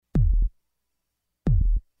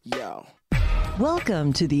Yo.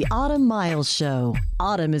 Welcome to the Autumn Miles Show.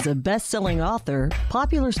 Autumn is a best-selling author,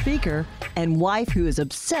 popular speaker, and wife who is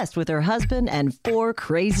obsessed with her husband and 4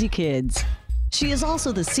 crazy kids. She is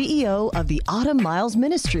also the CEO of the Autumn Miles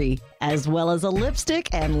Ministry, as well as a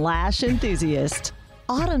lipstick and lash enthusiast.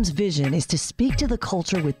 Autumn's vision is to speak to the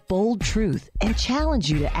culture with bold truth and challenge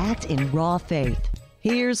you to act in raw faith.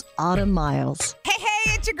 Here's Autumn Miles. Hey,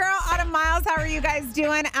 it's your girl, Autumn Miles. How are you guys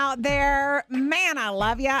doing out there? Man, I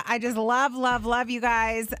love you. I just love you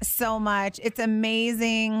guys so much. It's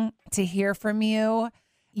amazing to hear from you.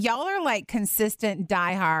 Y'all are like consistent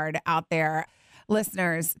diehard out there.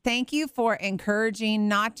 Listeners, thank you for encouraging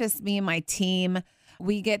not just me and my team.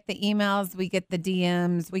 We get the emails, we get the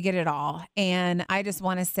DMs, we get it all. And I just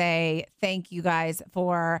want to say thank you guys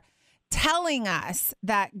for telling us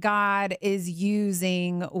that God is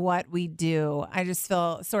using what we do. I just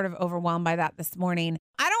feel sort of overwhelmed by that this morning.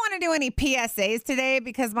 I don't want to do any PSAs today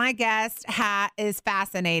because my guest is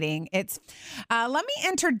fascinating. Let me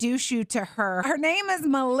introduce you to her. Her name is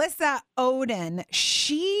Melissa Ohden.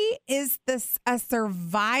 She is a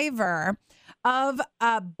survivor of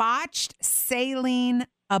a botched saline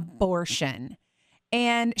abortion.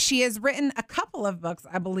 And she has written a couple of books,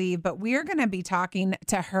 I believe, but we're going to be talking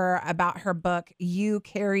to her about her book, You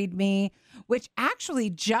Carried Me, which actually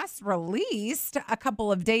just released a couple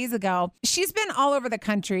of days ago. She's been all over the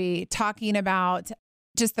country talking about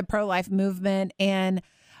just the pro-life movement. And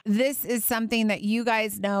this is something that you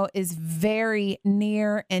guys know is very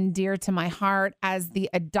near and dear to my heart as the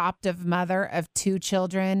adoptive mother of 2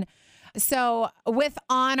 children. So with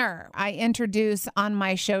honor, I introduce on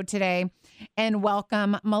my show today and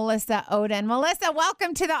welcome Melissa Ohden. Melissa,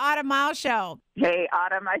 welcome to the Autumn Miles Show. Hey,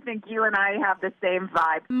 Autumn, I think you and I have the same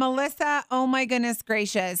vibe. Melissa, oh my goodness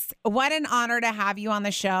gracious. What an honor to have you on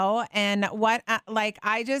the show. And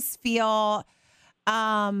I just feel,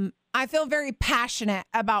 I feel very passionate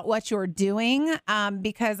about what you're doing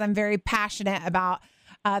because I'm very passionate about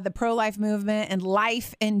the pro-life movement and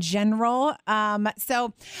life in general.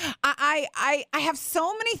 So I have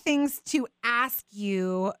so many things to ask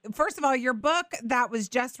you. First of all, your book that was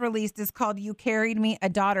just released is called You Carried Me, A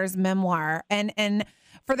Daughter's Memoir. And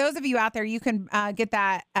for those of you out there, you can get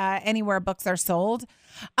that anywhere books are sold.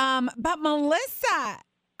 But Melissa,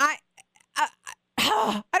 I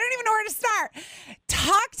don't even know where to start.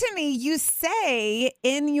 Talk to me. You say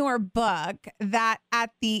in your book that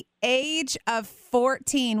at the age of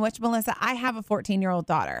 14, which Melissa, I have a 14-year-old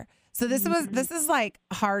daughter. So this is like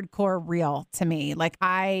hardcore real to me.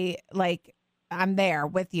 I'm there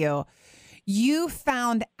with you. You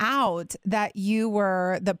found out that you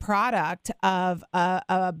were the product of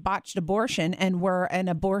a botched abortion and were an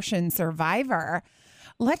abortion survivor.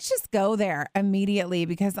 Let's just go there immediately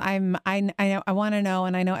because I want to know,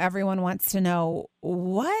 and I know everyone wants to know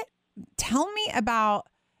tell me about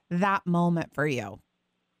that moment for you.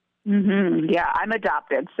 Mm-hmm. Yeah, I'm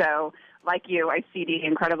adopted. So like you, I see the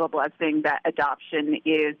incredible blessing that adoption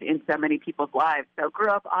is in so many people's lives. So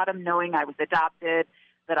grew up, Autumn, knowing I was adopted,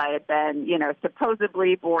 that I had been,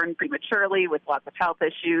 supposedly born prematurely with lots of health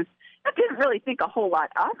issues. I didn't really think a whole lot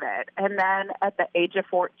of it. And then at the age of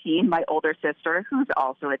 14, my older sister, who's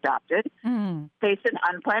also adopted, faced an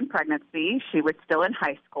unplanned pregnancy. She was still in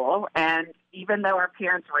high school. And even though our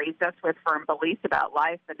parents raised us with firm beliefs about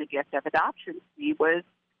life and the gift of adoption, she was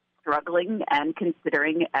struggling and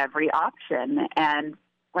considering every option. And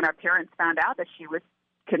when our parents found out that she was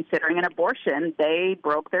considering an abortion, they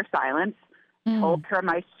broke their silence, told her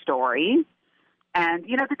my story. And,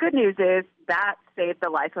 the good news is that saved the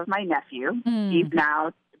life of my nephew. He's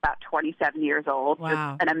now about 27 years old,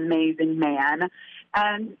 wow. Just an amazing man.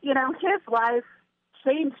 And, his life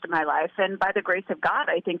changed my life. And by the grace of God,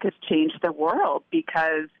 I think has changed the world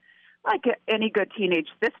because like any good teenage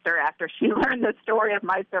sister, after she learned the story of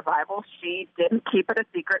my survival, she didn't keep it a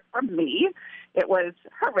secret from me. It was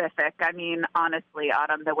horrific. I mean, honestly,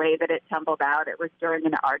 Autumn, the way that it tumbled out, it was during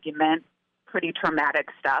an argument, pretty traumatic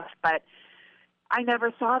stuff. But I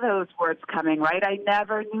never saw those words coming, right? I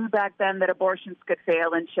never knew back then that abortions could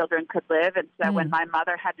fail and children could live. And so when my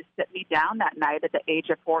mother had to sit me down that night at the age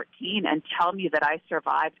of 14 and tell me that I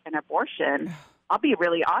survived an abortion, I'll be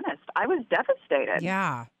really honest, I was devastated.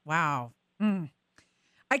 Yeah. Wow.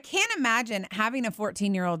 I can't imagine having a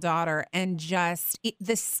 14-year-old daughter and just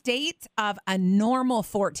the state of a normal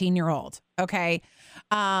 14-year-old, okay?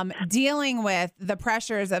 Dealing with the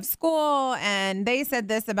pressures of school and they said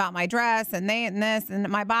this about my dress and this and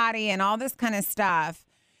my body and all this kind of stuff.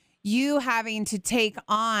 You having to take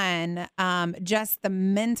on just the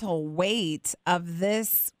mental weight of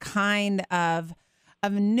this kind of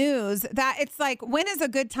of news that it's like, when is a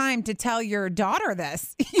good time to tell your daughter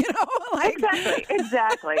this?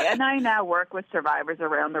 Exactly. And I now work with survivors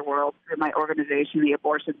around the world through my organization, the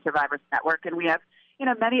Abortion Survivors Network, and we have,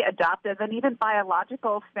 many adoptive and even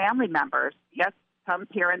biological family members. Yes, some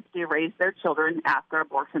parents do raise their children after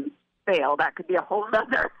abortions fail. That could be a whole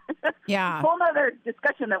other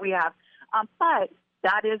discussion that we have. But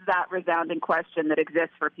that is that resounding question that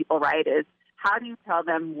exists for people, right, is how do you tell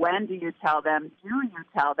them? When do you tell them? Do you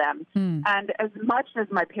tell them? And as much as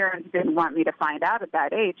my parents didn't want me to find out at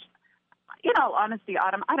that age, honestly,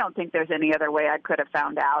 Autumn, I don't think there's any other way I could have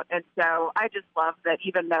found out. And so I just love that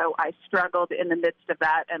even though I struggled in the midst of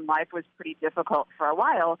that and life was pretty difficult for a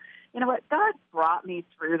while, you know what? God brought me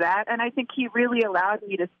through that. And I think he really allowed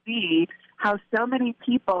me to see how so many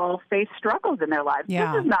people face struggles in their lives.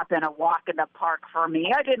 Yeah. This has not been a walk in the park for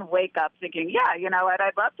me. I didn't wake up thinking, you know what,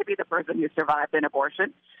 I'd love to be the person who survived an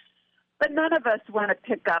abortion. But none of us want to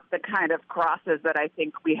pick up the kind of crosses that I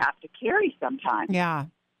think we have to carry sometimes. Yeah.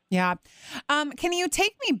 Yeah. Can you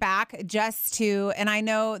take me back just to, and I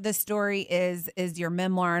know the story is your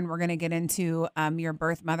memoir and we're going to get into your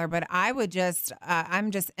birth mother, but I would just,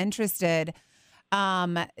 I'm just interested,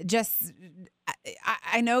 I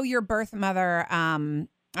know your birth mother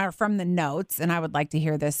are from the notes, and I would like to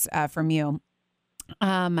hear this from you.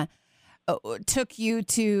 Took you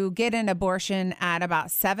to get an abortion at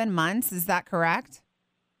about 7 months. Is that correct?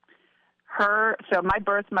 So my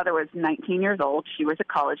birth mother was 19 years old. She was a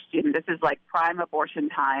college student. This is like prime abortion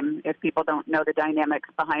time, if people don't know the dynamics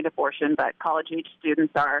behind abortion, but college-age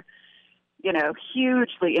students are,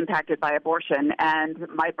 hugely impacted by abortion. And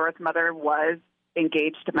my birth mother was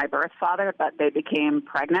engaged to my birth father, but they became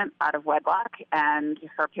pregnant out of wedlock, and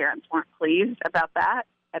her parents weren't pleased about that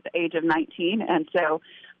at the age of 19. And so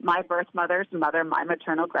my birth mother's mother, my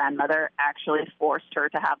maternal grandmother, actually forced her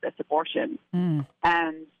to have this abortion.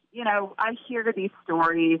 And I hear these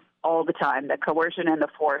stories all the time, the coercion and the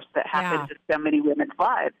force that happens in so many women's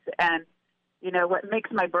lives. And, what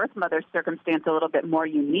makes my birth mother's circumstance a little bit more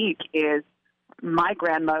unique is my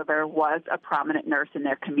grandmother was a prominent nurse in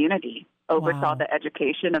their community, oversaw the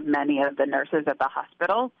education of many of the nurses at the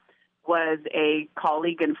hospital, was a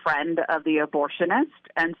colleague and friend of the abortionist.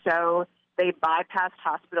 And so they bypassed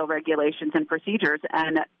hospital regulations and procedures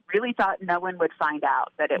and really thought no one would find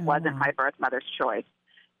out that it wasn't my birth mother's choice.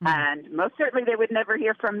 And most certainly they would never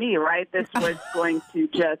hear from me, right? This was going to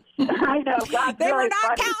just, I know, God, they really were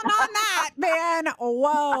not funny. counting on that, man.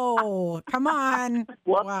 Whoa, come on.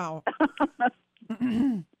 Whoops. Wow.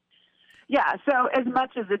 Yeah, so as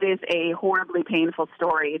much as it is a horribly painful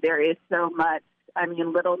story, there is so much,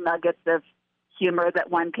 little nuggets of humor that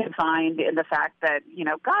one can find in the fact that,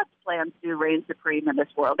 God's plans do reign supreme in this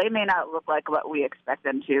world. They may not look like what we expect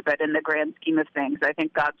them to, but in the grand scheme of things, I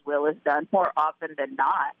think God's will is done more often than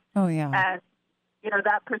not. Oh, yeah. And,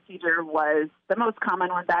 that procedure was the most common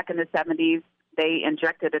one back in the 70s. They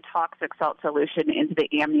injected a toxic salt solution into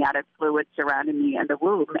the amniotic fluid surrounding me in the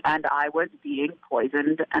womb, and I was being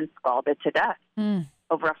poisoned and scalded to death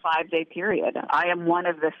over a 5-day period. I am one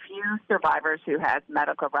of the few survivors who has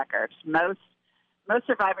medical records. Most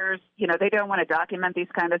survivors, they don't want to document these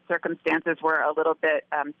kind of circumstances. We're a little bit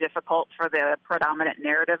difficult for the predominant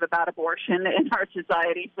narrative about abortion in our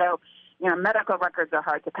society. So, medical records are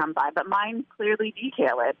hard to come by, but mine clearly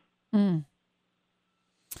detail it.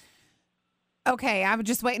 Okay, I'm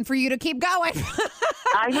just waiting for you to keep going.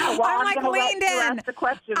 I know. Well, I'm like going to let leaned you in. ask the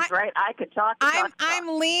questions, right? I could talk.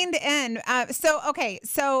 I'm leaned in.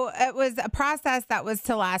 So it was a process that was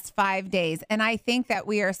to last 5 days. And I think that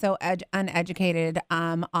we are so uneducated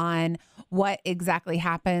on what exactly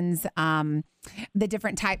happens, the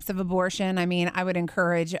different types of abortion. I would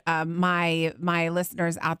encourage my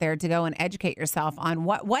listeners out there to go and educate yourself on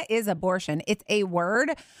what is abortion. It's a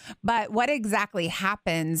word, but what exactly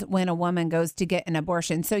happens when a woman goes to get an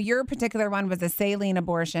abortion? So your particular one was a saline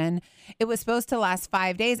abortion. It was supposed to last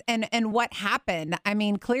 5 days. And what happened?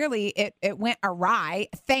 Clearly it went awry.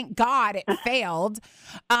 Thank God it failed.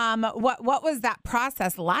 What was that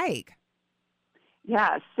process like?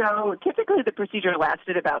 Yeah, so typically the procedure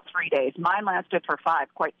lasted about 3 days. Mine lasted for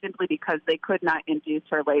 5, quite simply because they could not induce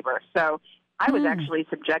her labor. So I was actually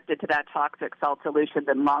subjected to that toxic salt solution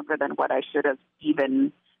longer than what I should have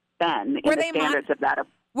even been in the standards of that.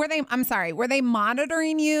 Were they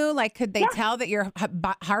monitoring you? Like, could they tell that your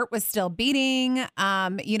heart was still beating,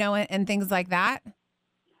 and things like that?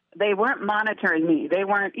 They weren't monitoring me. They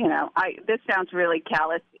weren't, this sounds really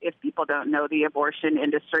callous if people don't know the abortion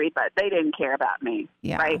industry, but they didn't care about me,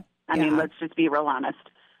 right? Let's just be real honest.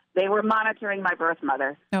 They were monitoring my birth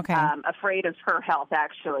mother, afraid of her health,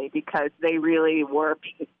 actually, because they really were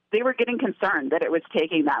they were getting concerned that it was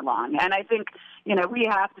taking that long. And I think, we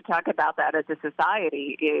have to talk about that as a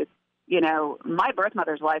society is, my birth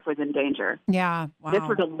mother's life was in danger. Yeah. Wow. This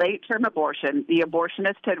was a late-term abortion. The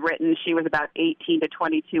abortionist had written she was about 18 to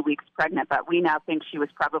 22 weeks pregnant, but we now think she was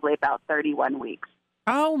probably about 31 weeks.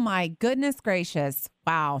 Oh, my goodness gracious.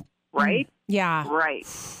 Wow. Right? Yeah. Right.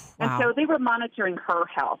 Wow. And so they were monitoring her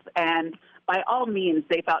health, and by all means,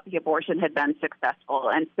 they thought the abortion had been successful.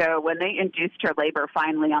 And so when they induced her labor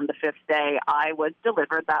finally on the 5th day, I was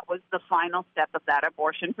delivered. That was the final step of that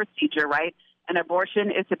abortion procedure, right? An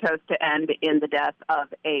abortion is supposed to end in the death of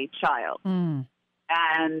a child. And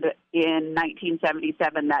in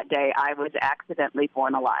 1977, that day, I was accidentally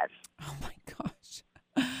born alive. Oh, my gosh.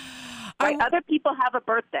 Right? Other people have a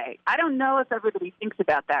birthday. I don't know if everybody thinks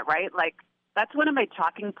about that, right? Like, that's one of my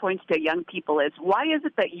talking points to young people is, why is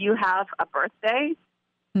it that you have a birthday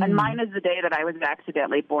and mine is the day that I was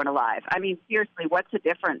accidentally born alive? I mean, seriously, what's the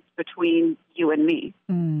difference between you and me?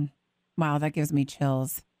 Wow, that gives me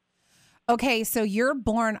chills. Okay, so you're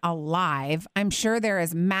born alive. I'm sure there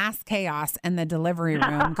is mass chaos in the delivery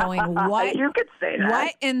room going, what? You could say that.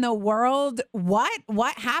 What in the world? What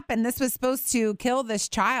happened? This was supposed to kill this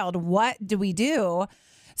child. What do we do?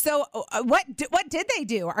 So what did they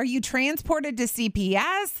do? Are you transported to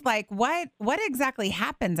CPS? Like what exactly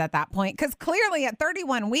happens at that point? Because clearly at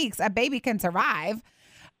 31 weeks, a baby can survive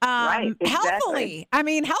right, exactly. healthily. I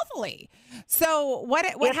mean, healthily. So what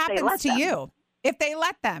happens to you? If they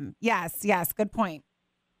let them. Yes, good point.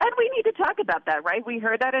 And we need to talk about that, right? We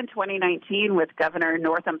heard that in 2019 with Governor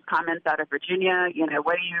Northam's comments out of Virginia.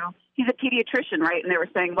 He's a pediatrician, right? And they were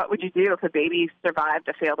saying, what would you do if a baby survived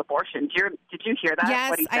a failed abortion? Did you hear that? Yes,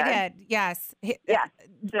 what he said? I did. Yes. Yeah.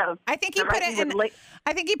 So I think he put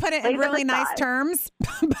it in really nice terms.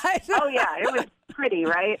 But oh, yeah. It was pretty,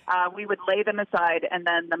 right? We would lay them aside, and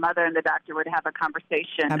then the mother and the doctor would have a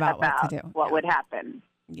conversation about what would happen.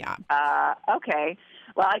 Yeah. Okay.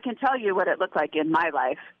 Well, I can tell you what it looked like in my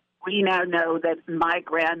life. We now know that my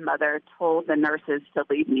grandmother told the nurses to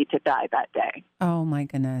leave me to die that day. Oh, my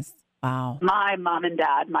goodness. Wow. My mom and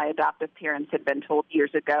dad, my adoptive parents, had been told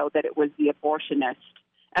years ago that it was the abortionist.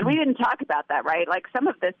 And we didn't talk about that, right? Like, some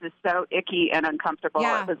of this is so icky and uncomfortable.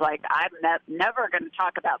 Yeah. It was like, I'm never going to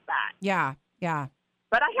talk about that. Yeah.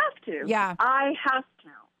 But I have to. Yeah. I have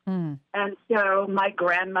to. And so my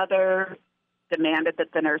grandmother demanded that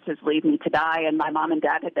the nurses leave me to die, and my mom and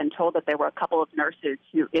dad had been told that there were a couple of nurses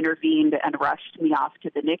who intervened and rushed me off to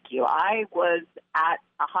the NICU. I was at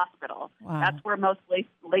a hospital. Wow. That's where most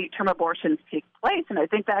late-term abortions take place, and I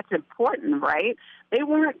think that's important, right? They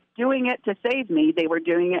weren't doing it to save me. They were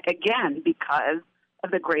doing it, again, because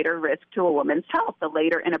of the greater risk to a woman's health the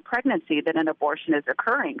later in a pregnancy that an abortion is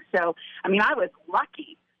occurring. So, I mean, I was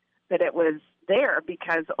lucky that it was there,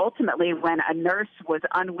 because ultimately when a nurse was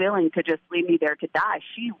unwilling to just leave me there to die,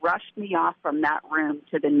 she rushed me off from that room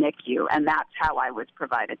to the NICU, and that's how I was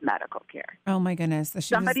provided medical care. Oh, my goodness.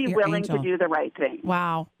 Somebody willing to do the right thing.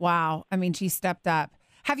 Wow. I mean, she stepped up.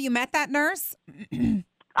 Have you met that nurse?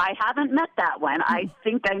 I haven't met that one. I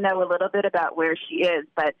think I know a little bit about where she is,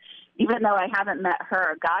 but even though I haven't met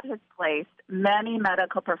her, God has placed many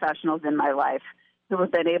medical professionals in my life who have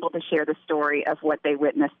been able to share the story of what they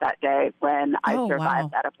witnessed that day when I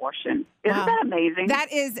survived that abortion. Isn't that amazing?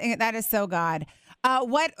 That is so God.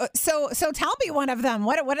 So tell me one of them.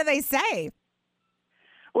 What do they say?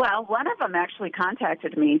 Well, one of them actually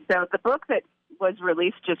contacted me. So the book that was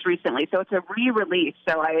released just recently, so it's a re-release.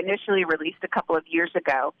 So I initially released a couple of years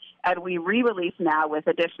ago, and we re-release now with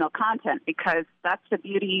additional content, because that's the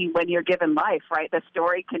beauty when you're given life, right? The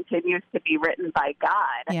story continues to be written by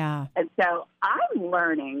God. Yeah. And so I'm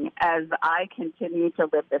learning as I continue to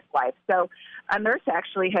live this life. So a nurse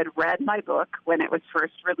actually had read my book when it was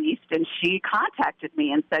first released, and she contacted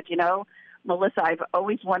me and said, Melissa, I've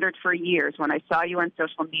always wondered for years, when I saw you on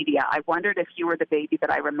social media, I wondered if you were the baby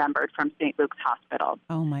that I remembered from St. Luke's Hospital.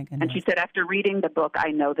 Oh, my goodness. And she said, after reading the book, I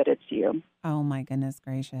know that it's you. Oh, my goodness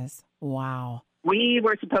gracious. Wow. We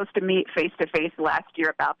were supposed to meet face-to-face last year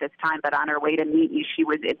about this time, but on her way to meet you, she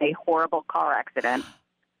was in a horrible car accident.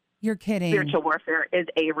 You're kidding. Spiritual warfare is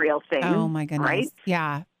a real thing. Oh, my goodness. Right?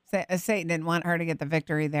 Yeah. Satan didn't want her to get the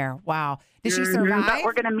victory there. Wow. Did she survive? But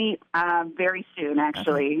we're going to meet very soon,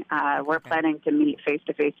 actually. Okay. We're planning to meet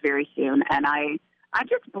face-to-face very soon. And I'm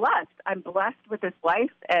just blessed. I'm blessed with this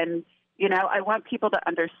life. And, I want people to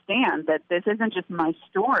understand that this isn't just my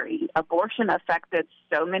story. Abortion affected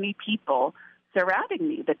so many people surrounding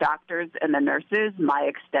me, the doctors and the nurses, my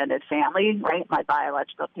extended family, right, my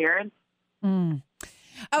biological parents.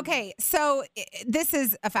 Okay, so this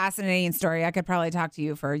is a fascinating story. I could probably talk to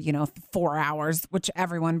you for 4 hours, which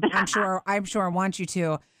everyone I'm sure wants you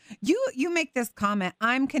to. You make this comment,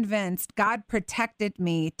 I'm convinced God protected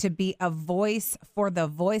me to be a voice for the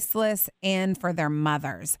voiceless and for their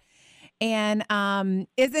mothers. And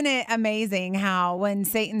isn't it amazing how when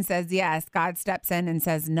Satan says yes, God steps in and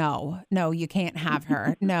says no, you can't have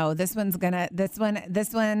her. No, this one,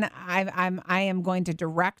 I am going to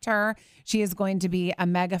direct her. She is going to be a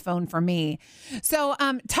megaphone for me. So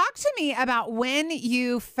talk to me about when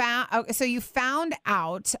you found. So you found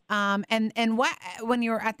out, and what when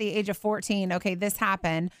you were at the age of 14. Okay, this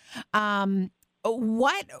happened.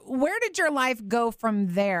 Where did your life go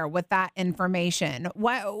from there with that information?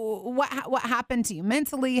 What happened to you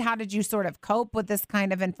mentally? How did you sort of cope with this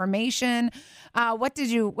kind of information? Where'd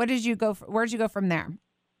you go from there?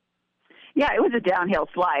 Yeah, it was a downhill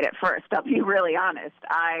slide at first. I'll be really honest.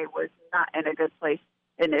 I was not in a good place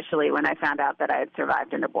initially when I found out that I had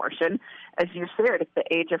survived an abortion. As you shared, at the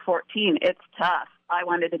age of 14, it's tough. I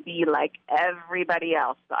wanted to be like everybody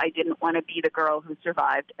else. I didn't want to be the girl who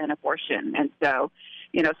survived an abortion. And so,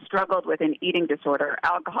 struggled with an eating disorder,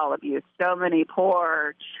 alcohol abuse, so many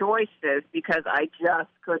poor choices because I just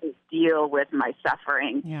couldn't deal with my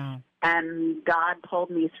suffering. Yeah. And God pulled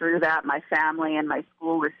me through that. My family and my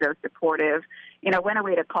school was so supportive. Went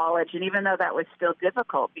away to college, and even though that was still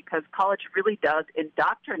difficult because college really does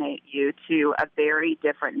indoctrinate you to a very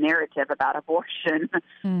different narrative about abortion.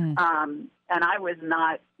 And I was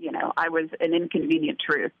not, I was an inconvenient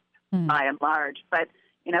truth by and large. But,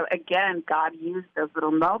 again, God used those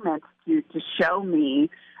little moments to show me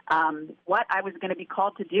what I was going to be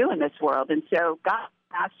called to do in this world. And so got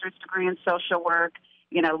a master's degree in social work,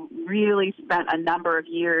 really spent a number of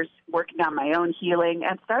years working on my own healing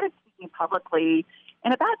and started speaking publicly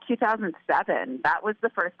in about 2007. That was the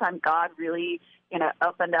first time God really,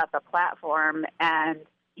 opened up a platform. And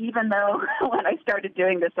even though when I started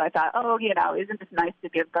doing this, I thought, isn't this nice to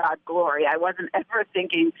give God glory? I wasn't ever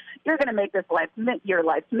thinking, you're going to make this your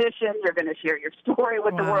life's mission. You're going to share your story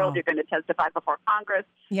with the world. You're going to testify before Congress.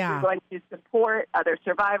 Yeah. You're going to support other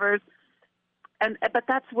survivors. But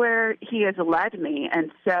that's where he has led me.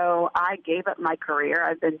 And so I gave up my career.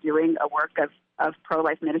 I've been doing a work of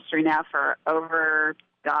pro-life ministry now for over,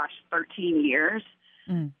 13 years.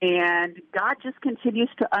 And God just continues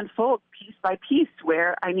to unfold piece by piece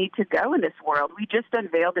where I need to go in this world. We just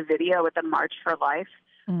unveiled a video at the March for Life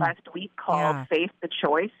last week called Faith the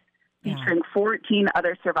Choice, featuring 14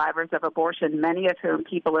 other survivors of abortion, many of whom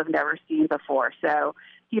people have never seen before. So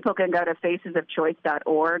people can go to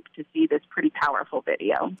facesofchoice.org to see this pretty powerful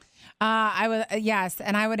video. Yes,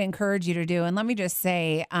 and I would encourage you to do. And let me just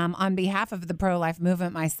say, on behalf of the pro-life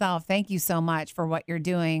movement myself, thank you so much for what you're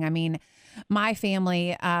doing. I mean, my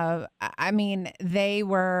family, they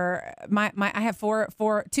were I have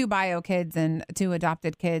two bio kids and 2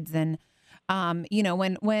 adopted kids, and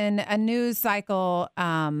when a news cycle,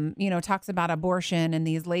 talks about abortion and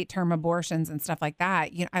these late term abortions and stuff like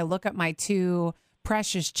that, I look at my 2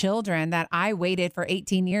 precious children that I waited for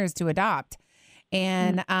 18 years to adopt.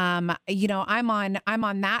 And, I'm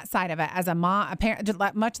on that side of it as a mom, a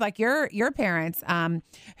parent, much like your parents,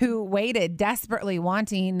 who waited desperately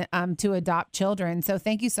wanting, to adopt children. So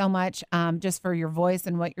thank you so much, just for your voice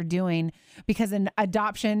and what you're doing, because an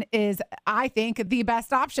adoption is, I think, the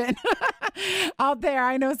best option out there.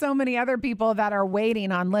 I know so many other people that are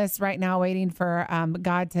waiting on lists right now, waiting for,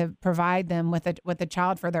 God to provide them with a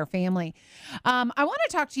child for their family. I want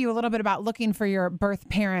to talk to you a little bit about looking for your birth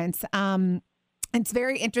parents. It's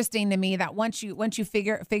very interesting to me that once you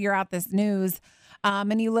figure out this news,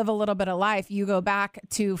 and you live a little bit of life, you go back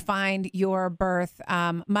to find your birth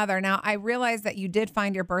mother. Now, I realize that you did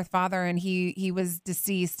find your birth father, and he was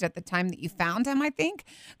deceased at the time that you found him, I think.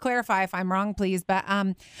 Clarify if I'm wrong, please. But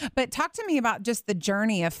talk to me about just the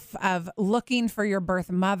journey of looking for your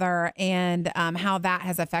birth mother and how that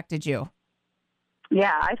has affected you.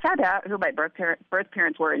 Yeah, I found out who my birth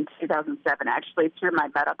parents were in 2007, actually, through my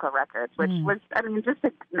medical records, which was, just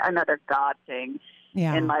another God thing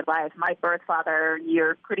in my life. My birth father,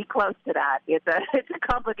 you're pretty close to that. It's a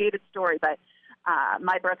complicated story, but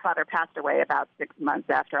my birth father passed away about 6 months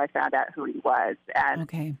after I found out who he was. And,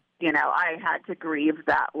 I had to grieve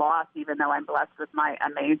that loss, even though I'm blessed with my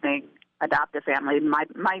amazing adoptive family.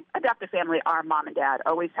 My adoptive family are mom and dad,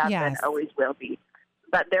 always have been, always will be.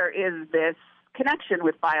 But there is this connection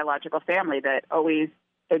with biological family that always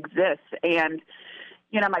exists. And,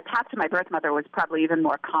 my path to my birth mother was probably even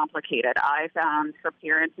more complicated. I found her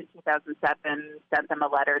parents in 2007, sent them a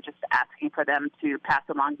letter just asking for them to pass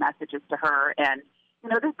along messages to her. And,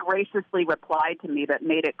 they graciously replied to me, but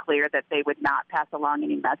made it clear that they would not pass along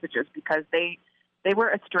any messages because they they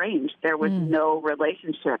were estranged. There was no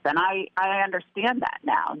relationship. And I understand that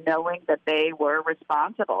now, knowing that they were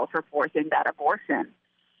responsible for forcing that abortion.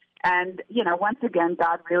 And, once again,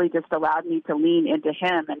 God really just allowed me to lean into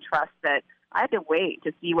him and trust that I had to wait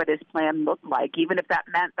to see what his plan looked like, even if that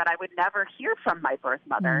meant that I would never hear from my birth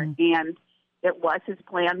mother. And it was his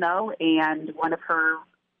plan, though, and one of her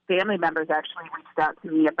family members actually reached out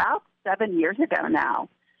to me about 7 years ago now.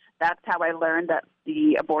 That's how I learned that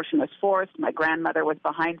the abortion was forced. My grandmother was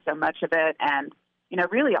behind so much of it. And,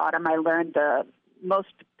 really, Autumn, I learned the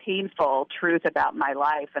most painful truth about my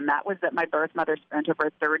life, and that was that my birth mother spent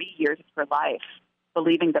over 30 years of her life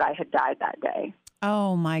believing that I had died that day.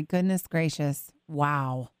 Oh, my goodness gracious.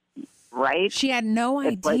 Wow. Right? She had no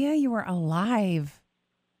idea you were alive.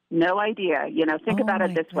 No idea. Think about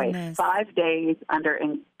it this way. 5 days under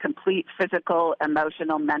complete physical,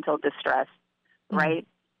 emotional, mental distress, right?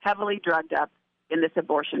 Heavily drugged up in this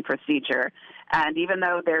abortion procedure. And even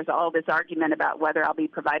though there's all this argument about whether I'll be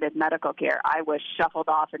provided medical care, I was shuffled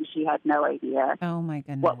off and she had no idea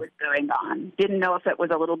what was going on. Didn't know if it was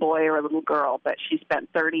a little boy or a little girl, but she spent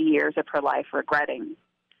 30 years of her life regretting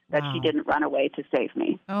that she didn't run away to save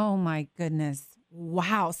me. Oh, my goodness.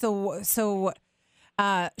 Wow. So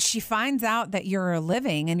she finds out that you're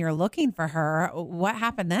living and you're looking for her. What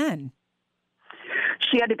happened then?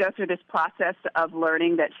 She had to go through this process of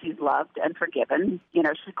learning that she's loved and forgiven.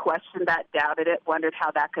 She questioned that, doubted it, wondered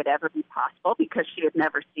how that could ever be possible because she had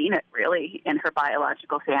never seen it really in her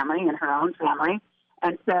biological family, in her own family.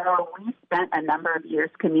 And so we spent a number of years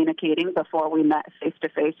communicating before we met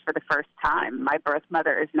face-to-face for the first time. My birth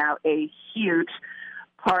mother is now a huge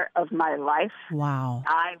part of my life. Wow.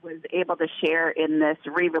 I was able to share in this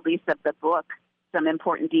re-release of the book some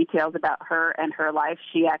important details about her and her life.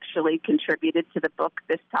 She actually contributed to the book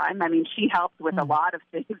this time. I mean, she helped with a lot of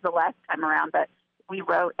things the last time around, but we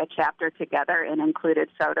wrote a chapter together and included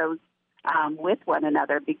photos with one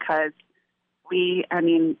another because we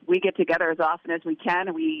get together as often as we can.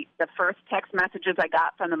 The first text messages I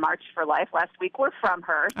got from the March for Life last week were from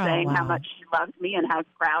her saying how much she loves me and how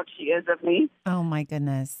proud she is of me. Oh, my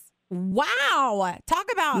goodness. Wow. Talk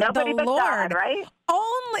about Nobody the but Lord. God, right?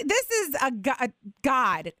 This is a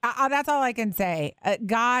God. That's all I can say.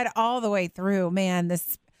 God all the way through, man.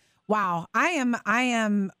 Wow. I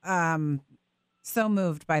am so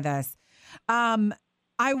moved by this.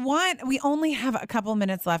 We only have a couple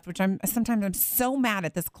minutes left, which I'm so mad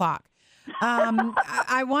at this clock.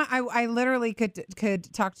 I literally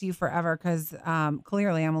could talk to you forever because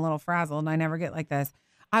clearly I'm a little frazzled and I never get like this.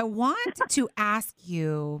 I want to ask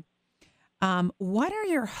you, what are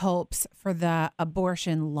your hopes for the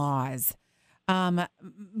abortion laws?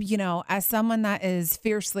 As someone that is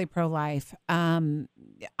fiercely pro-life,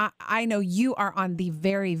 I know you are on the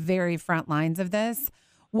very, very front lines of this.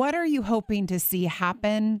 What are you hoping to see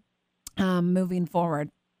happen moving forward?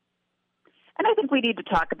 And I think we need to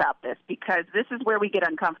talk about this because this is where we get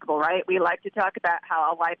uncomfortable, right? We like to talk about how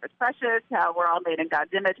our life is precious, how we're all made in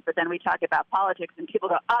God's image, but then we talk about politics and people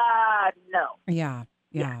go, no. Yeah.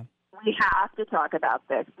 We have to talk about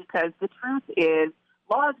this because the truth is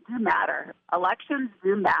laws do matter. Elections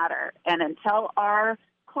do matter. And until our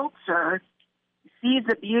culture sees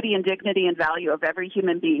the beauty and dignity and value of every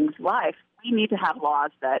human being's life, we need to have laws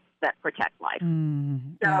that protect life.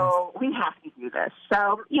 So we have to do this.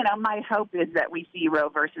 So, my hope is that we see Roe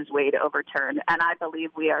versus Wade overturned, and I believe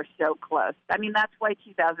we are so close. I mean, that's why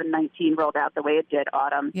 2019 rolled out the way it did,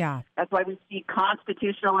 Autumn. Yeah. That's why we see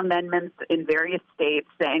constitutional amendments in various states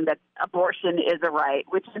saying that abortion is a right,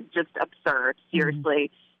 which is just absurd. Seriously,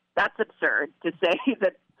 that's absurd to say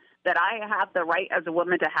that I have the right as a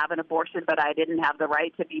woman to have an abortion, but I didn't have the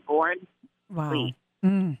right to be born. Wow.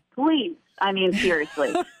 Please. I mean,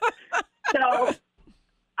 seriously. So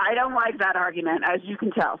I don't like that argument, as you can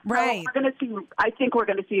tell. So right. I think we're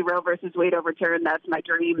going to see Roe versus Wade overturned. That's my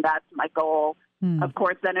dream. That's my goal. Of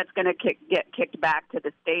course, then it's going to get kicked back to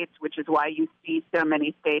the states, which is why you see so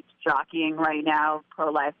many states jockeying right now,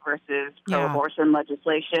 pro-life versus pro-abortion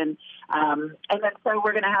legislation. And then so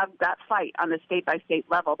we're going to have that fight on the state-by-state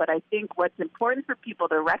level. But I think what's important for people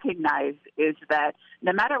to recognize is that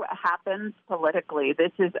no matter what happens politically,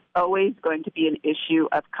 this is always going to be an issue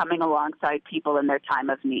of coming alongside people in their time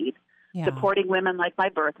of need. Supporting women like my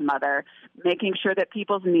birth mother, making sure that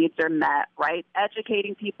people's needs are met, right?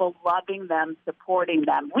 Educating people, loving them, supporting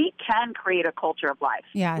them. We can create a culture of life.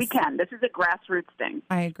 Yes. We can. This is a grassroots thing.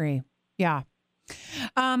 I agree. Yeah.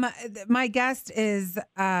 My guest is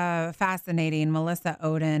fascinating, Melissa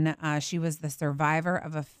Ohden. She was the survivor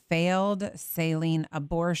of a failed saline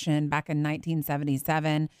abortion back in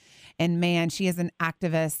 1977. And man, she is an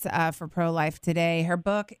activist for pro-life today. Her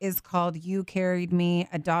book is called You Carried Me,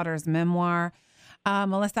 A Daughter's Memoir.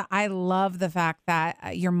 Melissa, I love the fact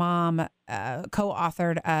that your mom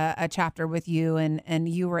co-authored a chapter with you, and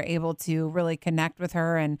you were able to really connect with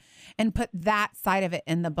her and put that side of it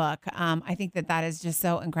in the book. I think that is just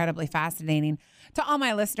so incredibly fascinating. To all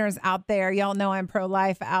my listeners out there, y'all know I'm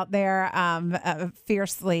pro-life out there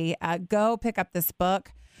fiercely. Go pick up this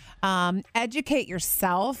book. Educate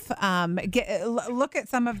yourself. Look at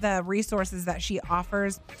some of the resources that she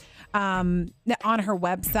offers on her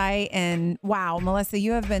website. And wow, Melissa,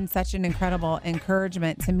 you have been such an incredible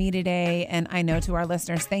encouragement to me today. And I know to our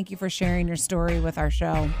listeners, thank you for sharing your story with our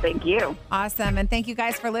show. Thank you. Awesome. And thank you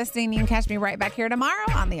guys for listening. You can catch me right back here tomorrow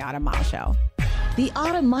on the Autumn Miles Show. The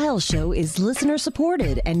Autumn Miles Show is listener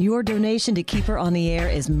supported, and your donation to keep her on the air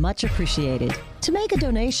is much appreciated. To make a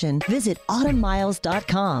donation, visit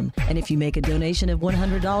autumnmiles.com. And if you make a donation of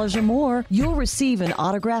 $100 or more, you'll receive an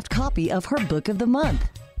autographed copy of her book of the month.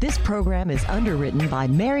 This program is underwritten by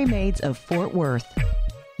Mary Maids of Fort Worth.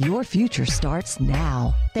 Your future starts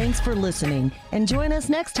now. Thanks for listening, and join us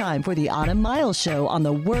next time for the Autumn Miles Show on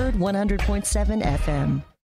the Word 100.7 FM.